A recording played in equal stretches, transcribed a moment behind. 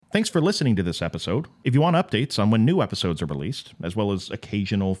Thanks for listening to this episode. If you want updates on when new episodes are released, as well as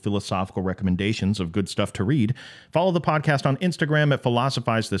occasional philosophical recommendations of good stuff to read, follow the podcast on Instagram at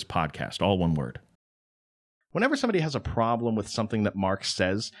PhilosophizeThisPodcast, all one word. Whenever somebody has a problem with something that Marx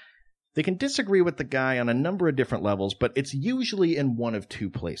says, they can disagree with the guy on a number of different levels, but it's usually in one of two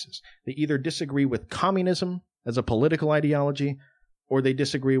places. They either disagree with communism as a political ideology, or they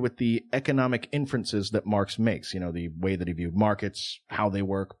disagree with the economic inferences that Marx makes, the way that he viewed markets, how they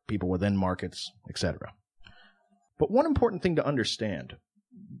work, people within markets, etc. But one important thing to understand,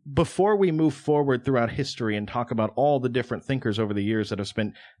 before we move forward throughout history and talk about all the different thinkers over the years that have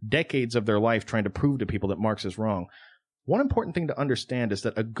spent decades of their life trying to prove to people that Marx is wrong, one important thing to understand is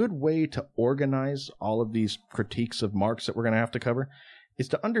that a good way to organize all of these critiques of Marx that we're going to have to cover is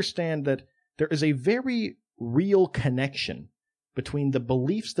to understand that there is a very real connection between the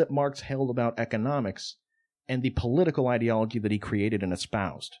beliefs that Marx held about economics and the political ideology that he created and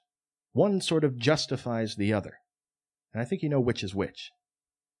espoused. One sort of justifies the other. And I think you know which is which.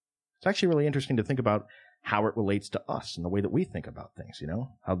 It's actually really interesting to think about how it relates to us and the way that we think about things,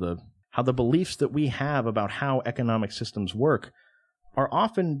 how the beliefs that we have about how economic systems work are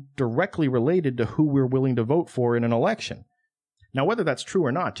often directly related to who we're willing to vote for in an election. Now, whether that's true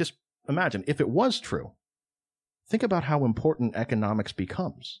or not, just imagine if it was true. Think about how important economics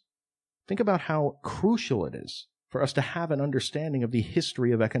becomes. Think about how crucial it is for us to have an understanding of the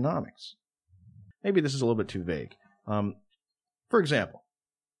history of economics. Maybe this is a little bit too vague. For example,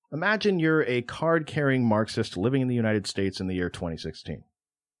 imagine you're a card-carrying Marxist living in the United States in the year 2016.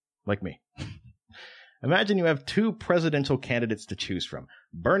 Like me. Imagine you have two presidential candidates to choose from,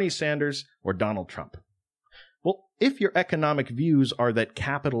 Bernie Sanders or Donald Trump. Well, if your economic views are that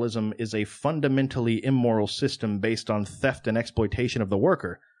capitalism is a fundamentally immoral system based on theft and exploitation of the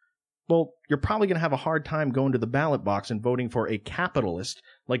worker, well, you're probably going to have a hard time going to the ballot box and voting for a capitalist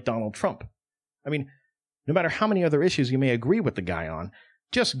like Donald Trump. I mean, no matter how many other issues you may agree with the guy on,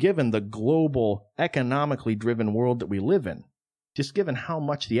 just given the global, economically driven world that we live in, just given how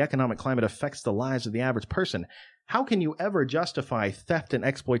much the economic climate affects the lives of the average person, how can you ever justify theft and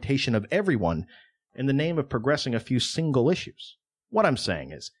exploitation of everyone in the name of progressing a few single issues? What I'm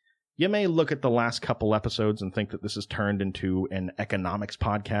saying is, you may look at the last couple episodes and think that this has turned into an economics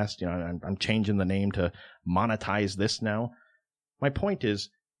podcast. I'm changing the name to monetize this now. My point is,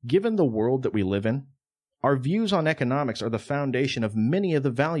 given the world that we live in, our views on economics are the foundation of many of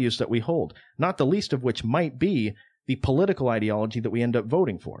the values that we hold, not the least of which might be the political ideology that we end up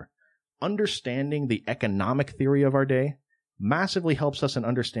voting for. Understanding the economic theory of our day massively helps us in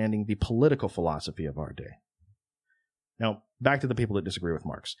understanding the political philosophy of our day. Now, back to the people that disagree with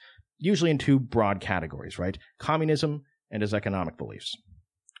Marx. Usually in two broad categories, right? Communism and his economic beliefs.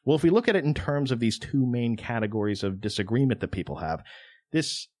 Well, if we look at it in terms of these two main categories of disagreement that people have,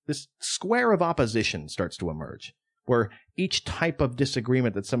 this square of opposition starts to emerge, where each type of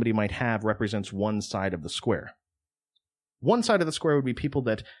disagreement that somebody might have represents one side of the square. One side of the square would be people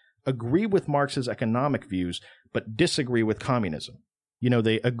that agree with Marx's economic views, but disagree with communism.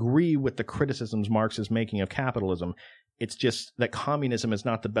 They agree with the criticisms Marx is making of capitalism. It's just that communism is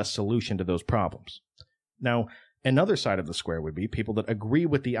not the best solution to those problems. Now, another side of the square would be people that agree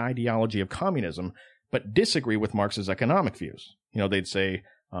with the ideology of communism, but disagree with Marx's economic views. They'd say,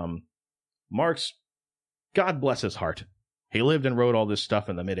 Marx, God bless his heart, he lived and wrote all this stuff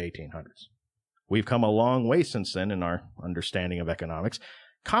in the mid-1800s. We've come a long way since then in our understanding of economics.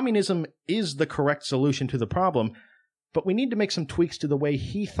 Communism is the correct solution to the problem, but we need to make some tweaks to the way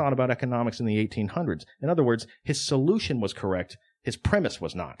he thought about economics in the 1800s. In other words, his solution was correct, his premise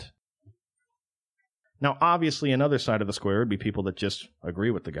was not. Now, obviously, another side of the square would be people that just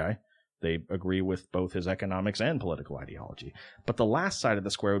agree with the guy. They agree with both his economics and political ideology. But the last side of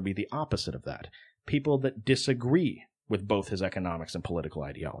the square would be the opposite of that. People that disagree with both his economics and political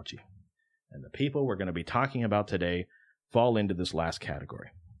ideology. And the people we're going to be talking about today fall into this last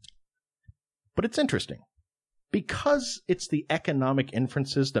category. But it's interesting. Because it's the economic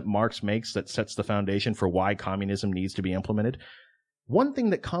inferences that Marx makes that sets the foundation for why communism needs to be implemented, one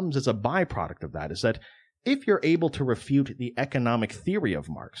thing that comes as a byproduct of that is that if you're able to refute the economic theory of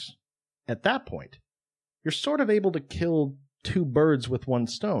Marx, at that point, you're sort of able to kill two birds with one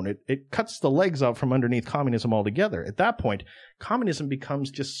stone. It cuts the legs out from underneath communism altogether. At that point, communism becomes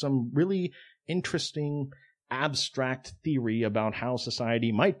just some really interesting, abstract theory about how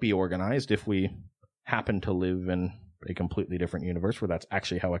society might be organized if we happen to live in a completely different universe where that's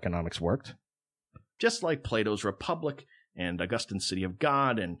actually how economics worked. Just like Plato's Republic and Augustine's City of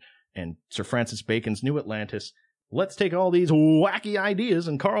God and Sir Francis Bacon's New Atlantis, Let's take all these wacky ideas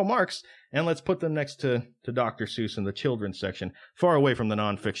and Karl Marx and let's put them next to Dr. Seuss in the children's section, far away from the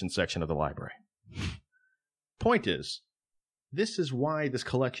nonfiction section of the library. Point is, this is why this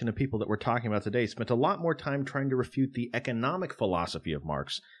collection of people that we're talking about today spent a lot more time trying to refute the economic philosophy of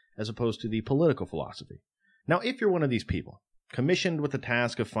Marx as opposed to the political philosophy. Now, if you're one of these people, commissioned with the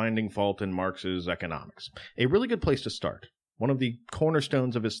task of finding fault in Marx's economics, a really good place to start, one of the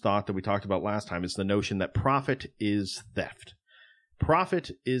cornerstones of his thought that we talked about last time is the notion that profit is theft.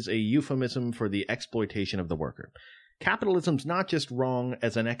 Profit is a euphemism for the exploitation of the worker. Capitalism's not just wrong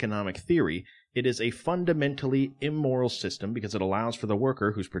as an economic theory, it is a fundamentally immoral system because it allows for the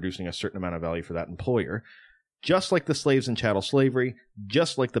worker, who's producing a certain amount of value for that employer, just like the slaves in chattel slavery,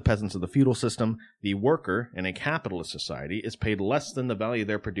 just like the peasants of the feudal system, the worker in a capitalist society is paid less than the value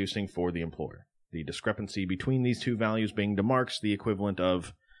they're producing for the employer. The discrepancy between these two values being to Marx the equivalent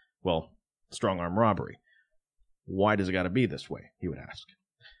of, well, strong-arm robbery. Why does it got to be this way, he would ask.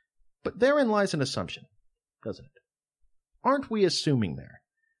 But therein lies an assumption, doesn't it? Aren't we assuming there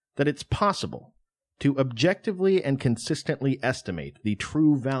that it's possible to objectively and consistently estimate the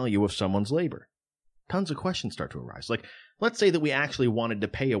true value of someone's labor? Tons of questions start to arise. Like, let's say that we actually wanted to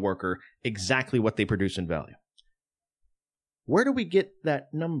pay a worker exactly what they produce in value. Where do we get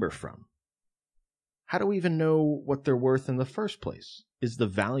that number from? How do we even know what they're worth in the first place? Is the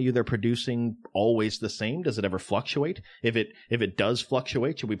value they're producing always the same? Does it ever fluctuate? If it does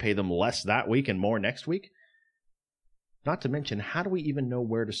fluctuate, should we pay them less that week and more next week? Not to mention, how do we even know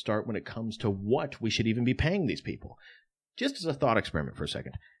where to start when it comes to what we should even be paying these people? Just as a thought experiment for a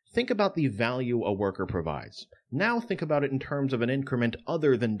second, think about the value a worker provides. Now think about it in terms of an increment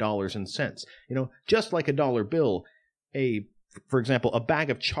other than dollars and cents. Just like a dollar bill, for example, a bag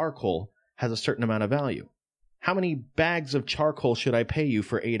of charcoal has a certain amount of value. How many bags of charcoal should I pay you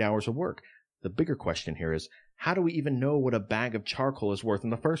for 8 hours of work? The bigger question here is, how do we even know what a bag of charcoal is worth in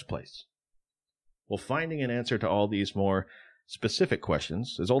the first place? Well, finding an answer to all these more specific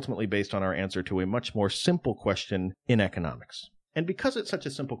questions is ultimately based on our answer to a much more simple question in economics. And because it's such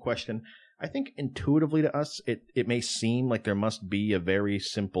a simple question, I think intuitively to us, it may seem like there must be a very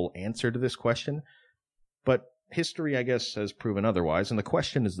simple answer to this question, but history, I guess, has proven otherwise, and the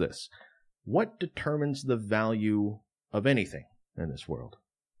question is this. What determines the value of anything in this world?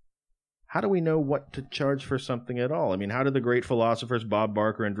 How do we know what to charge for something at all? I mean, how do the great philosophers Bob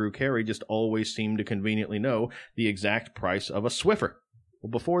Barker and Drew Carey just always seem to conveniently know the exact price of a Swiffer?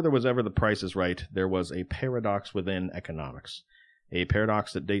 Well, before there was ever the Price is Right, there was a paradox within economics. A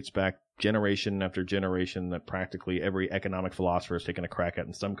paradox that dates back generation after generation that practically every economic philosopher has taken a crack at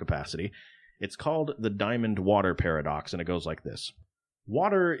in some capacity. It's called the diamond water paradox, and it goes like this.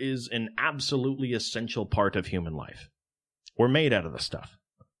 Water is an absolutely essential part of human life. We're made out of this stuff.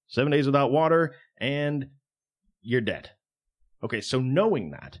 7 days without water, and you're dead. Okay, so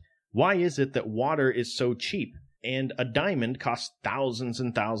knowing that, why is it that water is so cheap, and a diamond costs thousands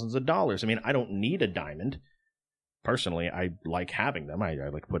and thousands of dollars? I mean, I don't need a diamond. Personally, I like having them. I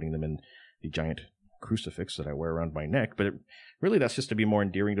like putting them in the giant crucifix that I wear around my neck, but really that's just to be more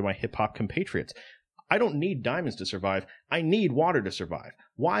endearing to my hip-hop compatriots. I don't need diamonds to survive. I need water to survive.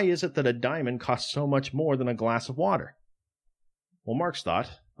 Why is it that a diamond costs so much more than a glass of water? Well, Marx thought,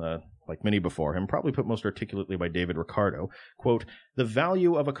 like many before him, probably put most articulately by David Ricardo, quote, the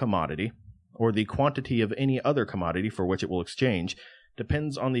value of a commodity, or the quantity of any other commodity for which it will exchange,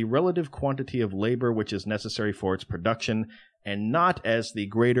 depends on the relative quantity of labor which is necessary for its production, and not as the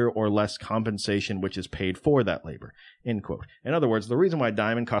greater or less compensation which is paid for that labor, end quote. In other words, the reason why a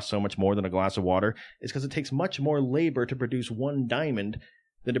diamond costs so much more than a glass of water is because it takes much more labor to produce one diamond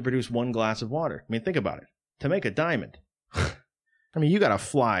than to produce one glass of water. I mean, think about it. To make a diamond, I mean, you got to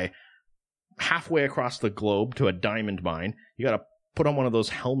fly halfway across the globe to a diamond mine. You got to put on one of those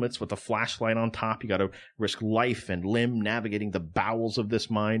helmets with a flashlight on top. You got to risk life and limb navigating the bowels of this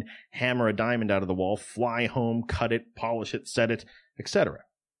mine, hammer a diamond out of the wall, fly home, cut it, polish it, set it, etc.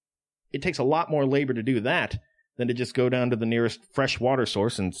 It takes a lot more labor to do that than to just go down to the nearest fresh water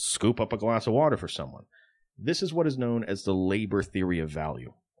source and scoop up a glass of water for someone. This is what is known as the labor theory of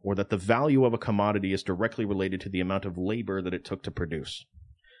value, or that the value of a commodity is directly related to the amount of labor that it took to produce.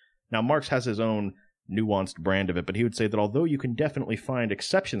 Now, Marx has his own nuanced brand of it, but he would say that although you can definitely find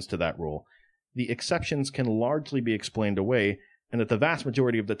exceptions to that rule, the exceptions can largely be explained away, and that the vast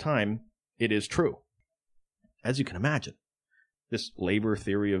majority of the time, it is true. As you can imagine, this labor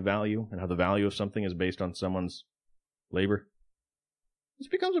theory of value and how the value of something is based on someone's labor, this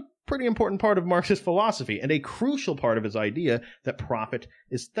becomes a pretty important part of Marx's philosophy and a crucial part of his idea that profit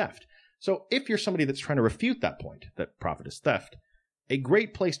is theft. So if you're somebody that's trying to refute that point, that profit is theft, A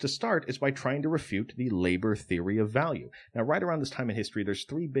great place to start is by trying to refute the labor theory of value. Now, right around this time in history, there's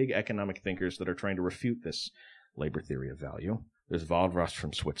three big economic thinkers that are trying to refute this labor theory of value. There's Walras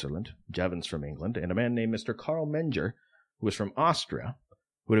from Switzerland, Jevons from England, and a man named Mr. Karl Menger, who was from Austria,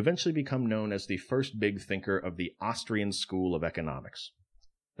 who would eventually become known as the first big thinker of the Austrian school of economics.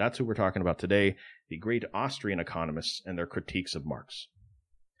 That's who we're talking about today, the great Austrian economists and their critiques of Marx.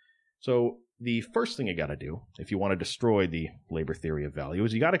 So the first thing you got to do, if you want to destroy the labor theory of value,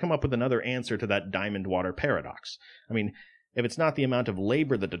 is you got to come up with another answer to that diamond water paradox. I mean, if it's not the amount of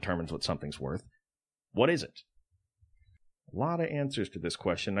labor that determines what something's worth, what is it? A lot of answers to this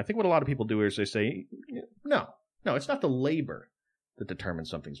question. I think what a lot of people do is they say, no, it's not the labor that determines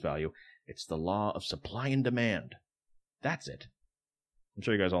something's value. It's the law of supply and demand. That's it. I'm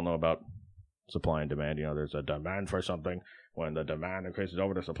sure you guys all know about supply and demand. You know, there's a demand for something. When the demand increases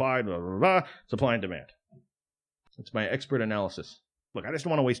over the supply, blah, blah, blah, supply and demand. It's my expert analysis. Look, I just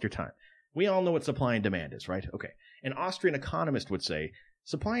don't want to waste your time. We all know what supply and demand is, right? Okay. An Austrian economist would say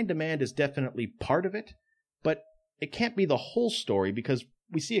supply and demand is definitely part of it, but it can't be the whole story because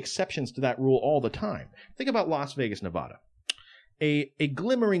we see exceptions to that rule all the time. Think about Las Vegas, Nevada. A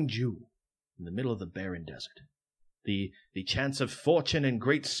glimmering jewel in the middle of the barren desert. The chance of fortune and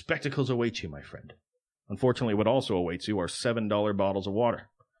great spectacles awaits you, my friend. Unfortunately, what also awaits you are $7 bottles of water.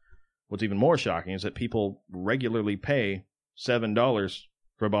 What's even more shocking is that people regularly pay $7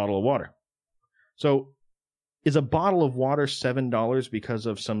 for a bottle of water. So, is a bottle of water $7 because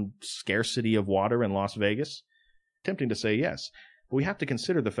of some scarcity of water in Las Vegas? Tempting to say yes, but we have to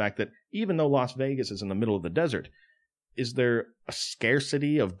consider the fact that even though Las Vegas is in the middle of the desert, is there a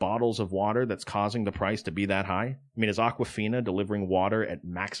scarcity of bottles of water that's causing the price to be that high? I mean, is Aquafina delivering water at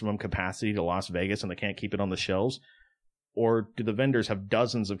maximum capacity to Las Vegas and they can't keep it on the shelves? Or do the vendors have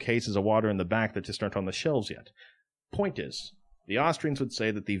dozens of cases of water in the back that just aren't on the shelves yet? Point is, the Austrians would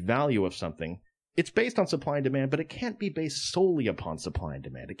say that the value of something, it's based on supply and demand, but it can't be based solely upon supply and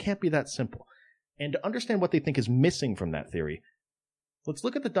demand. It can't be that simple. And to understand what they think is missing from that theory, let's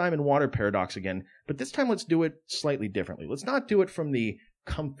look at the diamond water paradox again, but this time let's do it slightly differently. Let's not do it from the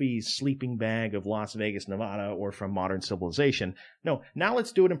comfy sleeping bag of Las Vegas, Nevada, or from modern civilization. No, now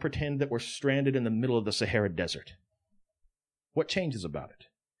let's do it and pretend that we're stranded in the middle of the Sahara Desert. What changes about it?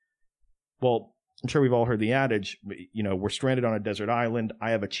 Well, I'm sure we've all heard the adage, you know, we're stranded on a desert island,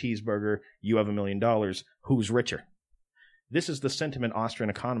 I have a cheeseburger, you have $1 million, who's richer? This is the sentiment Austrian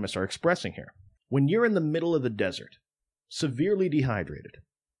economists are expressing here. When you're in the middle of the desert, severely dehydrated,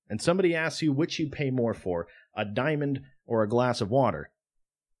 and somebody asks you which you pay more for, a diamond or a glass of water,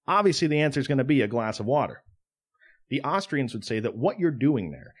 obviously the answer is going to be a glass of water. The Austrians would say that what you're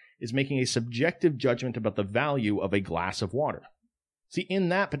doing there is making a subjective judgment about the value of a glass of water. See, in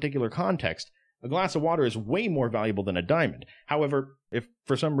that particular context, a glass of water is way more valuable than a diamond. However, if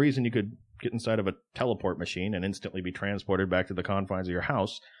for some reason you could get inside of a teleport machine and instantly be transported back to the confines of your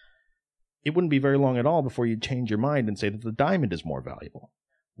house, it wouldn't be very long at all before you'd change your mind and say that the diamond is more valuable.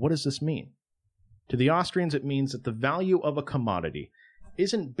 What does this mean? To the Austrians, it means that the value of a commodity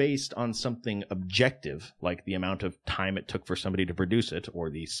isn't based on something objective, like the amount of time it took for somebody to produce it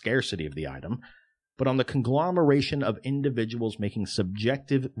or the scarcity of the item, but on the conglomeration of individuals making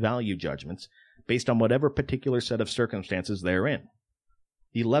subjective value judgments based on whatever particular set of circumstances they're in.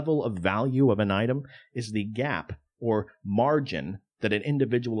 The level of value of an item is the gap or margin that an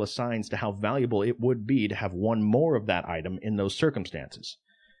individual assigns to how valuable it would be to have one more of that item in those circumstances.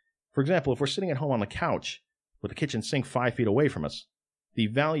 For example, if we're sitting at home on the couch with the kitchen sink 5 feet away from us, the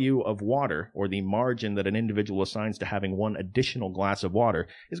value of water, or the margin that an individual assigns to having one additional glass of water,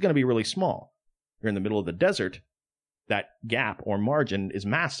 is going to be really small. You're in the middle of the desert, that gap or margin is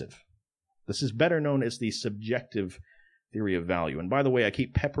massive. This is better known as the subjective theory of value. And by the way, I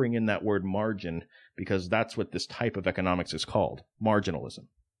keep peppering in that word margin because that's what this type of economics is called, marginalism.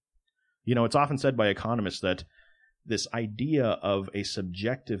 You know, it's often said by economists that this idea of a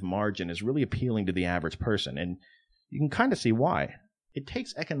subjective margin is really appealing to the average person, and you can kind of see why. It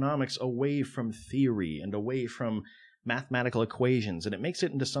takes economics away from theory and away from mathematical equations, and it makes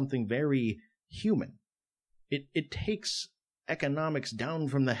it into something very human. It takes economics down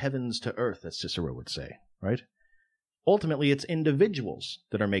from the heavens to earth, as Cicero would say, right? Ultimately, it's individuals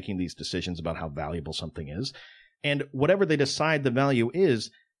that are making these decisions about how valuable something is, and whatever they decide the value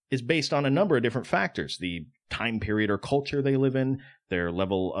is based on a number of different factors. The time period or culture they live in, their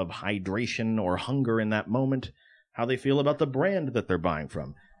level of hydration or hunger in that moment, how they feel about the brand that they're buying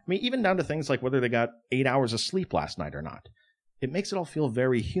from. I mean, even down to things like whether they got 8 hours of sleep last night or not. It makes it all feel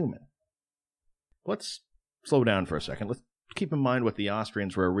very human. Let's slow down for a second. Let's keep in mind what the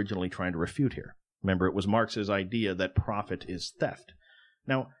Austrians were originally trying to refute here. Remember, it was Marx's idea that profit is theft.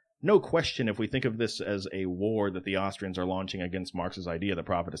 Now, no question, if we think of this as a war that the Austrians are launching against Marx's idea that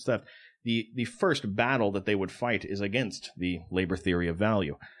profit is theft, the first battle that they would fight is against the labor theory of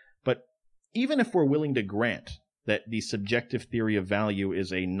value. But even if we're willing to grant that the subjective theory of value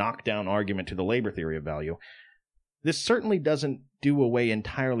is a knockdown argument to the labor theory of value, this certainly doesn't do away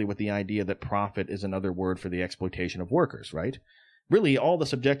entirely with the idea that profit is another word for the exploitation of workers, right? Really, all the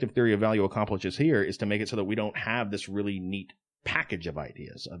subjective theory of value accomplishes here is to make it so that we don't have this really neat package of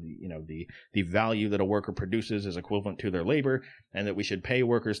ideas of the value that a worker produces is equivalent to their labor, and that we should pay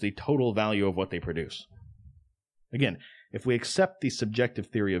workers the total value of what they produce. Again, if we accept the subjective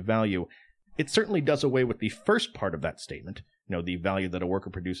theory of value, it certainly does away with the first part of that statement, the value that a worker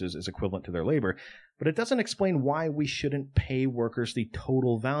produces is equivalent to their labor, but it doesn't explain why we shouldn't pay workers the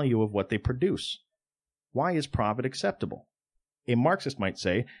total value of what they produce. Why is profit acceptable? A Marxist might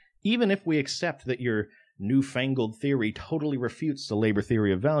say, even if we accept that your newfangled theory totally refutes the labor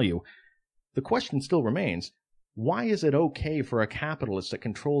theory of value, the question still remains, why is it okay for a capitalist that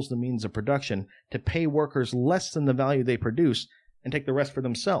controls the means of production to pay workers less than the value they produce and take the rest for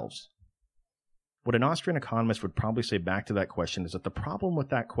themselves? What an Austrian economist would probably say back to that question is that the problem with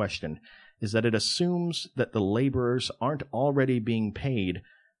that question is that it assumes that the laborers aren't already being paid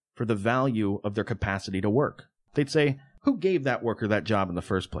for the value of their capacity to work. They'd say, who gave that worker that job in the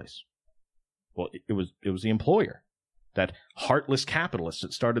first place? Well, it was the employer, that heartless capitalist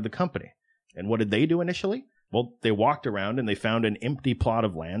that started the company. And what did they do initially? Well, they walked around and they found an empty plot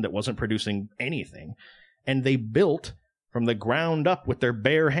of land that wasn't producing anything, and they built from the ground up with their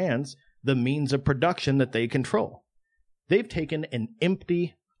bare hands the means of production that they control. They've taken an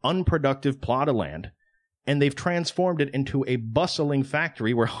empty, unproductive plot of land, and they've transformed it into a bustling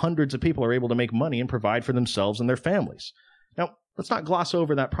factory where hundreds of people are able to make money and provide for themselves and their families. Now, let's not gloss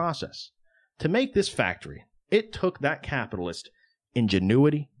over that process. To make this factory, it took that capitalist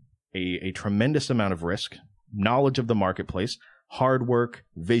ingenuity, a tremendous amount of risk, knowledge of the marketplace, hard work,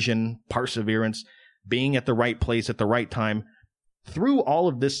 vision, perseverance, being at the right place at the right time. Through all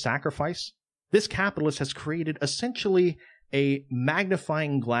of this sacrifice, this capitalist has created essentially a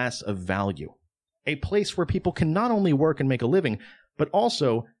magnifying glass of value, a place where people can not only work and make a living, but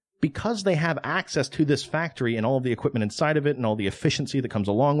also, because they have access to this factory and all of the equipment inside of it and all the efficiency that comes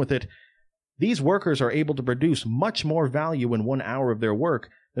along with it, these workers are able to produce much more value in 1 hour of their work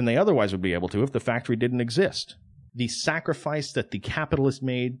than they otherwise would be able to if the factory didn't exist. The sacrifice that the capitalist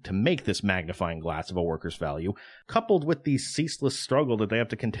made to make this magnifying glass of a worker's value, coupled with the ceaseless struggle that they have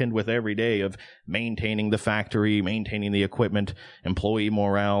to contend with every day of maintaining the factory, maintaining the equipment, employee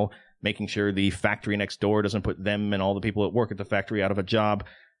morale, making sure the factory next door doesn't put them and all the people that work at the factory out of a job.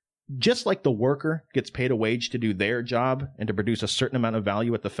 Just like the worker gets paid a wage to do their job and to produce a certain amount of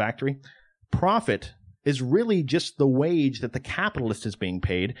value at the factory, profit is really just the wage that the capitalist is being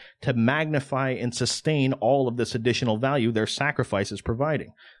paid to magnify and sustain all of this additional value their sacrifice is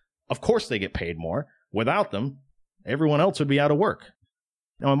providing. Of course they get paid more. Without them, everyone else would be out of work.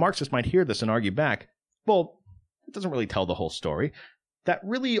 Now, a Marxist might hear this and argue back, well, it doesn't really tell the whole story. That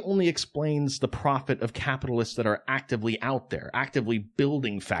really only explains the profit of capitalists that are actively out there, actively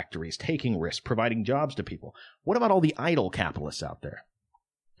building factories, taking risks, providing jobs to people. What about all the idle capitalists out there?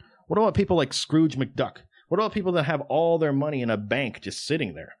 What about people like Scrooge McDuck? What about people that have all their money in a bank just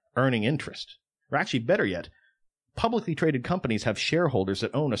sitting there, earning interest? Or actually, better yet, publicly traded companies have shareholders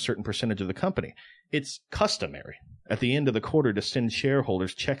that own a certain percentage of the company. It's customary at the end of the quarter to send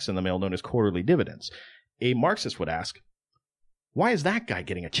shareholders checks in the mail known as quarterly dividends. A Marxist would ask, why is that guy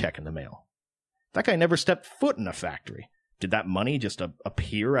getting a check in the mail? That guy never stepped foot in a factory. Did that money just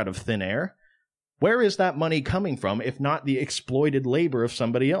appear out of thin air? Where is that money coming from if not the exploited labor of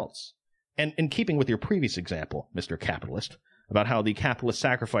somebody else? And in keeping with your previous example, Mr. Capitalist, about how the capitalist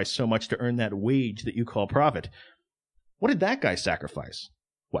sacrificed so much to earn that wage that you call profit, what did that guy sacrifice?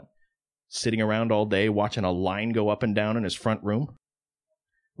 What, sitting around all day watching a line go up and down in his front room?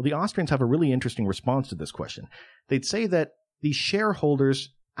 Well, the Austrians have a really interesting response to this question. They'd say that the shareholders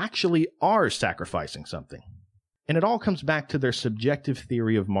actually are sacrificing something. And it all comes back to their subjective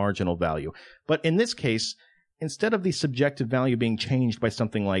theory of marginal value. But in this case, instead of the subjective value being changed by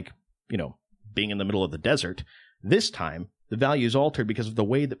something like, being in the middle of the desert, this time the value is altered because of the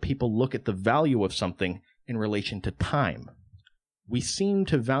way that people look at the value of something in relation to time. We seem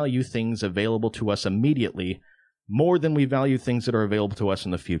to value things available to us immediately more than we value things that are available to us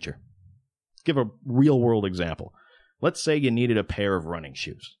in the future. Let's give a real-world example. Let's say you needed a pair of running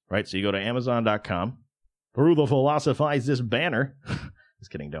shoes, right? So you go to Amazon.com. Through the philosophize this banner. Just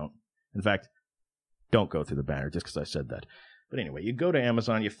kidding, don't. In fact, don't go through the banner just because I said that. But anyway, you go to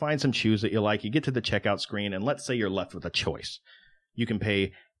Amazon, you find some shoes that you like, you get to the checkout screen, and let's say you're left with a choice. You can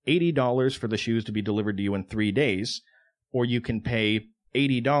pay $80 for the shoes to be delivered to you in 3 days, or you can pay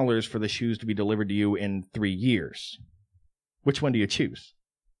 $80 for the shoes to be delivered to you in 3 years. Which one do you choose?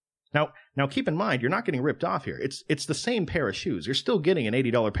 Now keep in mind, you're not getting ripped off here. It's the same pair of shoes. You're still getting an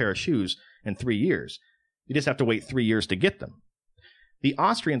 $80 pair of shoes in 3 years. You just have to wait 3 years to get them. The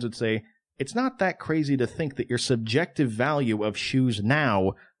Austrians would say, it's not that crazy to think that your subjective value of shoes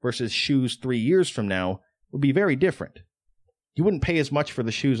now versus shoes 3 years from now would be very different. You wouldn't pay as much for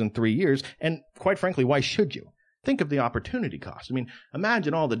the shoes in 3 years, and quite frankly, why should you? Think of the opportunity cost. I mean,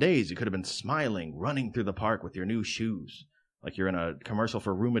 imagine all the days you could have been smiling, running through the park with your new shoes, like you're in a commercial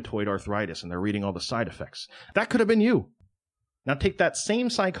for rheumatoid arthritis and they're reading all the side effects. That could have been you. Now take that same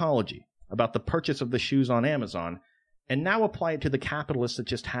psychology about the purchase of the shoes on Amazon and now apply it to the capitalists that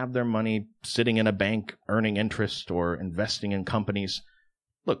just have their money sitting in a bank, earning interest or investing in companies.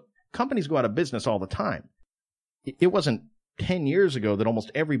 Look, companies go out of business all the time. It wasn't 10 years ago that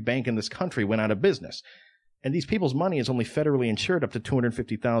almost every bank in this country went out of business. And these people's money is only federally insured up to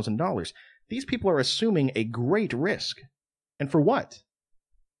 $250,000. These people are assuming a great risk. And for what?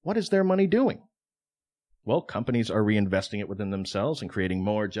 What is their money doing? Well, companies are reinvesting it within themselves and creating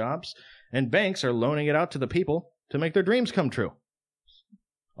more jobs, and banks are loaning it out to the people to make their dreams come true.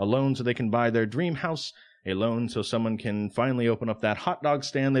 A loan so they can buy their dream house, a loan so someone can finally open up that hot dog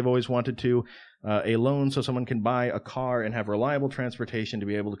stand they've always wanted to, a loan so someone can buy a car and have reliable transportation to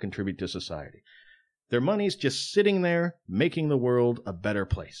be able to contribute to society. Their money's just sitting there, making the world a better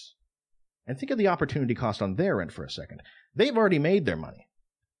place. And think of the opportunity cost on their end for a second. They've already made their money.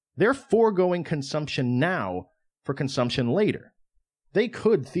 They're foregoing consumption now for consumption later. They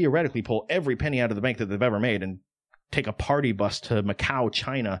could theoretically pull every penny out of the bank that they've ever made and take a party bus to Macau,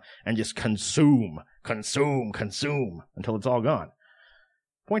 China, and just consume until it's all gone.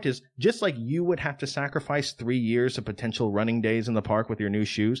 Point is, just like you would have to sacrifice 3 years of potential running days in the park with your new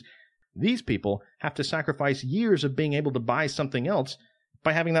shoes, these people have to sacrifice years of being able to buy something else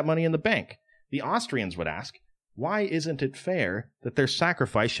by having that money in the bank. The Austrians would ask, why isn't it fair that their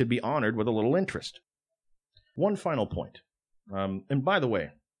sacrifice should be honored with a little interest? One final point. And by the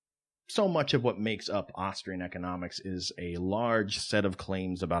way, so much of what makes up Austrian economics is a large set of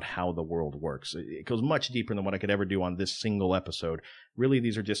claims about how the world works. It goes much deeper than what I could ever do on this single episode. Really,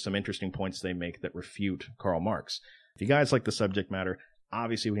 these are just some interesting points they make that refute Karl Marx. If you guys like the subject matter,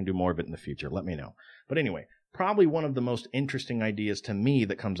 obviously we can do more of it in the future. Let me know. But anyway, probably one of the most interesting ideas to me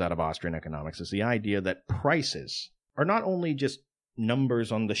that comes out of Austrian economics is the idea that prices are not only just numbers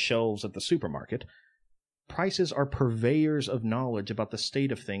on the shelves at the supermarket. Prices are purveyors of knowledge about the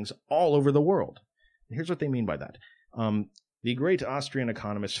state of things all over the world. And here's what they mean by that. The great Austrian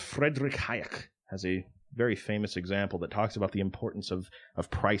economist Friedrich Hayek has a very famous example that talks about the importance of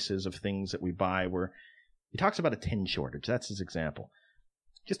prices of things that we buy, where he talks about a tin shortage. That's his example.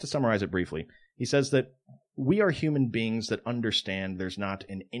 Just to summarize it briefly, he says that we are human beings that understand there's not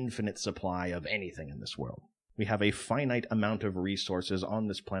an infinite supply of anything in this world. We have a finite amount of resources on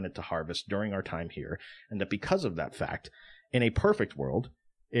this planet to harvest during our time here, and that because of that fact, in a perfect world,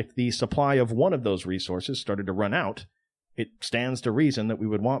 if the supply of one of those resources started to run out, it stands to reason that we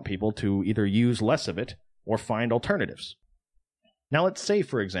would want people to either use less of it or find alternatives. Now let's say,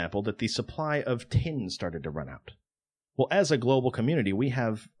 for example, that the supply of tin started to run out. Well, as a global community, we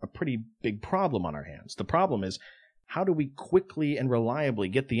have a pretty big problem on our hands. The problem is, how do we quickly and reliably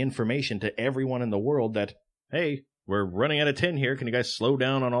get the information to everyone in the world that, hey, we're running out of tin here. Can you guys slow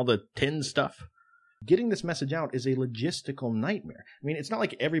down on all the tin stuff? Getting this message out is a logistical nightmare. I mean, it's not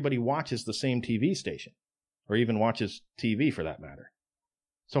like everybody watches the same TV station, or even watches TV for that matter.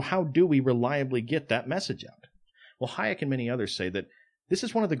 So how do we reliably get that message out? Well, Hayek and many others say that this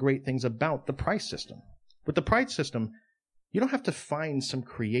is one of the great things about the price system. With the price system, you don't have to find some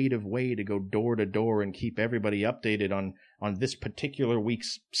creative way to go door to door and keep everybody updated on this particular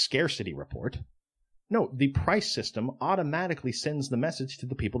week's scarcity report. No, the price system automatically sends the message to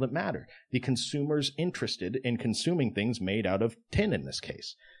the people that matter, the consumers interested in consuming things made out of tin in this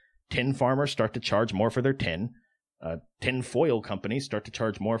case. Tin farmers start to charge more for their tin. Tin foil companies start to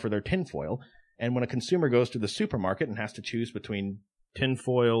charge more for their tin foil. And when a consumer goes to the supermarket and has to choose between tin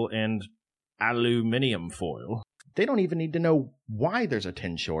foil and aluminum foil, they don't even need to know why there's a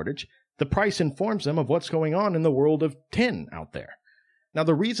tin shortage. The price informs them of what's going on in the world of tin out there. Now,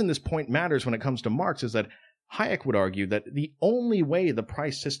 the reason this point matters when it comes to Marx is that Hayek would argue that the only way the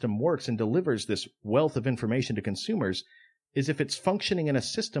price system works and delivers this wealth of information to consumers is if it's functioning in a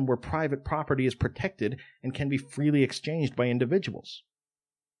system where private property is protected and can be freely exchanged by individuals.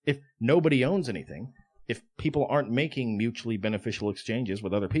 If nobody owns anything, if people aren't making mutually beneficial exchanges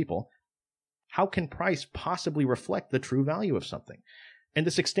with other people, how can price possibly reflect the true value of something? And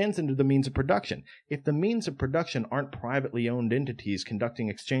this extends into the means of production. If the means of production aren't privately owned entities conducting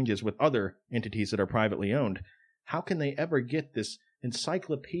exchanges with other entities that are privately owned, how can they ever get this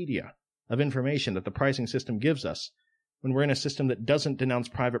encyclopedia of information that the pricing system gives us when we're in a system that doesn't denounce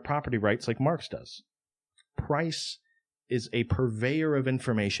private property rights like Marx does? Price is a purveyor of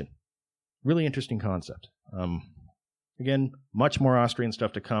information. Really interesting concept. Again, much more Austrian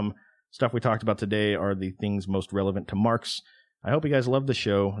stuff to come. Stuff we talked about today are the things most relevant to Marx. I hope you guys love the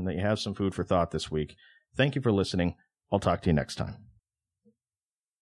show and that you have some food for thought this week. Thank you for listening. I'll talk to you next time.